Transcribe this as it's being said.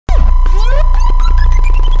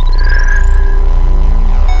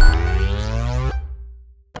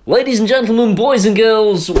Ladies and gentlemen, boys and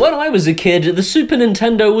girls, when I was a kid, the Super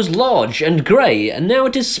Nintendo was large and grey, and now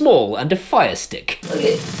it is small and a Firestick. Look,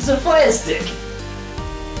 it's a Firestick!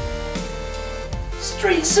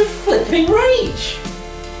 Streets of flipping rage!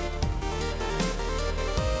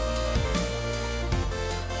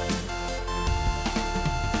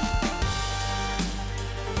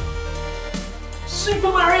 Super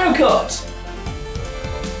Mario Kart!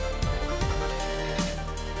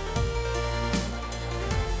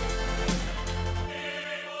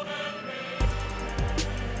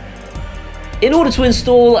 In order to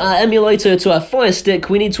install our emulator to our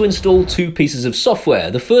Firestick, we need to install two pieces of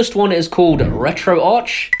software. The first one is called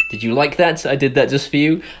Retroarch. Did you like that? I did that just for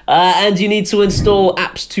you. And you need to install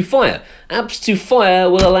Apps to Fire. Apps to Fire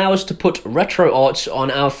will allow us to put Retroarch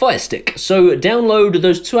on our Firestick. So download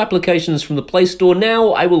those two applications from the Play Store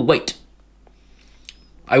now. I will wait.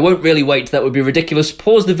 I won't really wait, that would be ridiculous.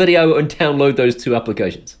 Pause the video and download those two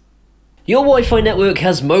applications. Your Wi-Fi network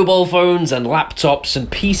has mobile phones and laptops and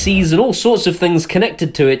PCs and all sorts of things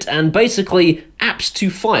connected to it, and basically Apps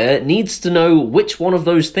to Fire needs to know which one of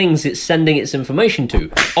those things it's sending its information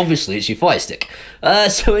to. Obviously it's your Firestick.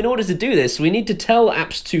 So in order to do this, we need to tell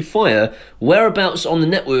Apps to Fire whereabouts on the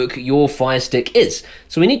network your Firestick is.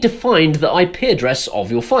 So we need to find the IP address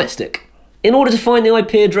of your Firestick. In order to find the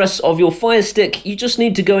IP address of your Firestick, you just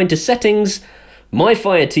need to go into Settings, My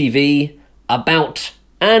Fire TV, About,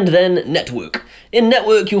 and then Network. In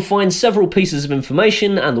Network, you'll find several pieces of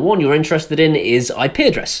information, and the one you're interested in is IP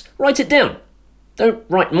address. Write it down. Don't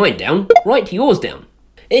write mine down, write yours down.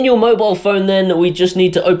 In your mobile phone then, we just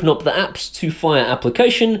need to open up the Apps to Fire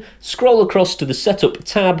application, scroll across to the Setup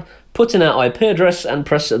tab, put in our IP address and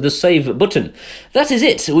press the Save button. That is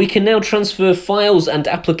it. We can now transfer files and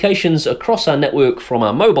applications across our network from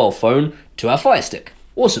our mobile phone to our Firestick.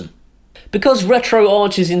 Awesome. Because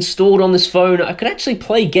Retroarch is installed on this phone, I could actually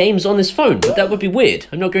play games on this phone, but that would be weird.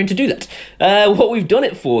 I'm not going to do that. What we've done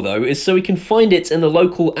it for, though, is so we can find it in the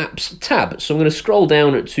local apps tab. So I'm going to scroll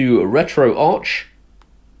down to Retroarch,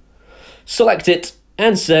 select it,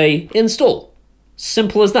 and say install.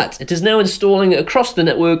 Simple as that. It is now installing across the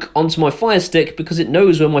network onto my Firestick because it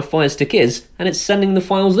knows where my Firestick is, and it's sending the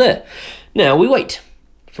files there. Now we wait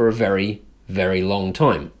for a very, very long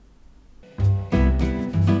time.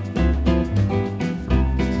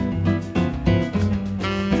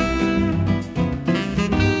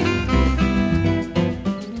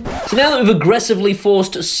 So now that we've aggressively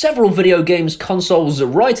forced several video games consoles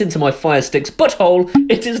right into my Firestick's butthole,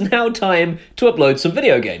 it is now time to upload some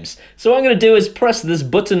video games. So what I'm going to do is press this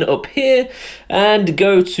button up here and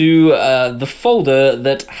go to the folder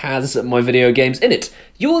that has my video games in it.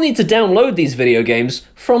 You will need to download these video games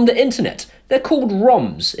from the internet. They're called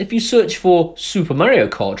ROMs. If you search for Super Mario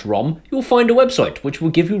Kart ROM, you'll find a website which will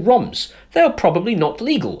give you ROMs. They are probably not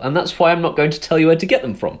legal, and that's why I'm not going to tell you where to get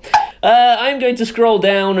them from. I'm going to scroll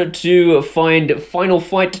down to find Final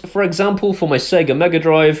Fight, for example, for my Sega Mega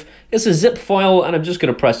Drive. It's a zip file, and I'm just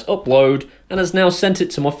going to press upload, and it's now sent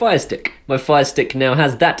it to my Firestick. My Firestick now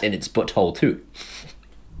has that in its butthole too.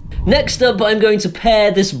 Next up, I'm going to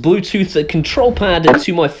pair this Bluetooth control pad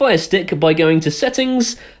to my Firestick by going to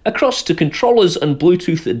Settings, across to Controllers and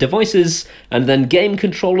Bluetooth Devices, and then Game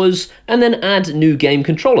Controllers, and then Add New Game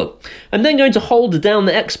Controller. I'm then going to hold down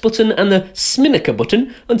the X button and the SMINIKER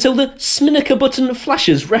button until the SMINIKER button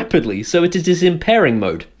flashes rapidly, so it is in pairing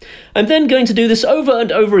mode. I'm then going to do this over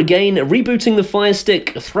and over again, rebooting the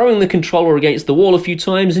Firestick, throwing the controller against the wall a few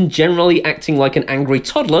times, and generally acting like an angry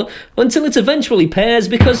toddler until it eventually pairs,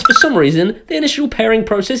 because for some reason the initial pairing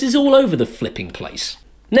process is all over the flipping place.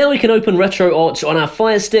 Now we can open Retroarch on our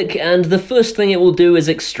Firestick, and the first thing it will do is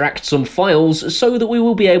extract some files so that we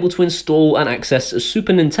will be able to install and access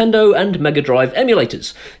Super Nintendo and Mega Drive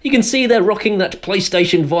emulators. You can see they're rocking that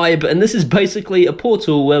PlayStation vibe, and this is basically a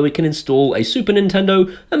portal where we can install a Super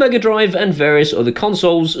Nintendo, a Mega Drive, and various other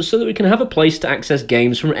consoles so that we can have a place to access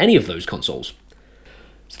games from any of those consoles.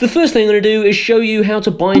 So the first thing I'm going to do is show you how to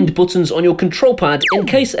bind buttons on your control pad in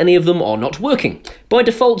case any of them are not working. By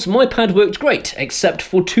default, my pad worked great, except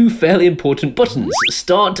for two fairly important buttons,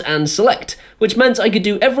 Start and Select, which meant I could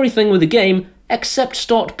do everything with the game except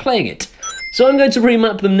start playing it. So I'm going to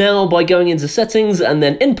remap them now by going into Settings and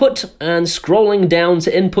then Input, and scrolling down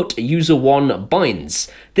to Input User 1 Binds.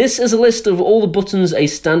 This is a list of all the buttons a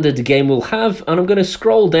standard game will have, and I'm going to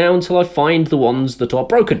scroll down till I find the ones that are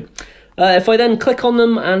broken. If I then click on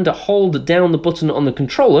them and hold down the button on the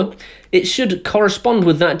controller, it should correspond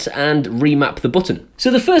with that and remap the button.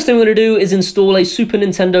 So the first thing we're going to do is install a Super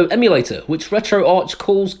Nintendo emulator, which Retroarch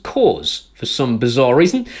calls Cores for some bizarre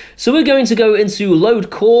reason. So we're going to go into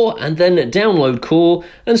Load Core and then Download Core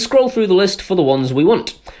and scroll through the list for the ones we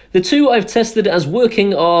want. The two I've tested as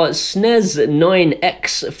working are SNES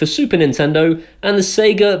 9X for Super Nintendo and the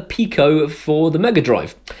Sega Pico for the Mega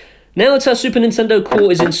Drive. Now that our Super Nintendo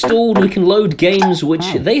Core is installed, we can load games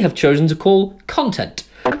which they have chosen to call content.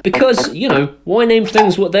 Because, you know, why name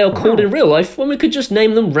things what they are called in real life when we could just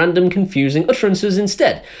name them random confusing utterances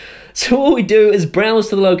instead? So all we do is browse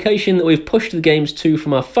to the location that we've pushed the games to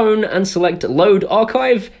from our phone and select Load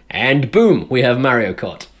Archive, and boom, we have Mario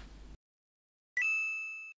Kart.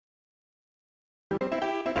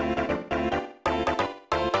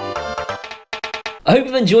 I hope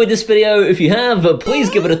you've enjoyed this video. If you have, please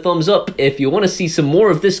give it a thumbs up. If you want to see some more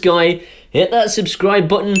of this guy, hit that subscribe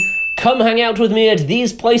button. Come hang out with me at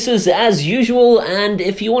these places as usual, and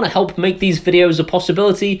if you want to help make these videos a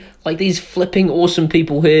possibility, like these flipping awesome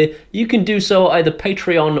people here, you can do so either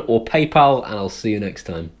Patreon or PayPal, and I'll see you next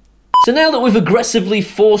time. So now that we've aggressively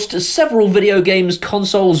forced several video games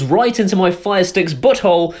consoles right into my Firestick's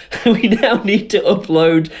butthole, we now need to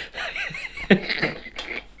upload...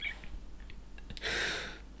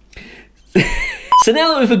 So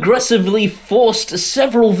now that we've aggressively forced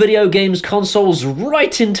several video games consoles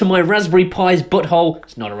right into my Raspberry Pi's butthole,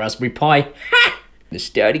 it's not a Raspberry Pi, ha! Let's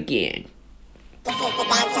start again. This is the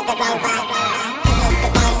dance of the robot.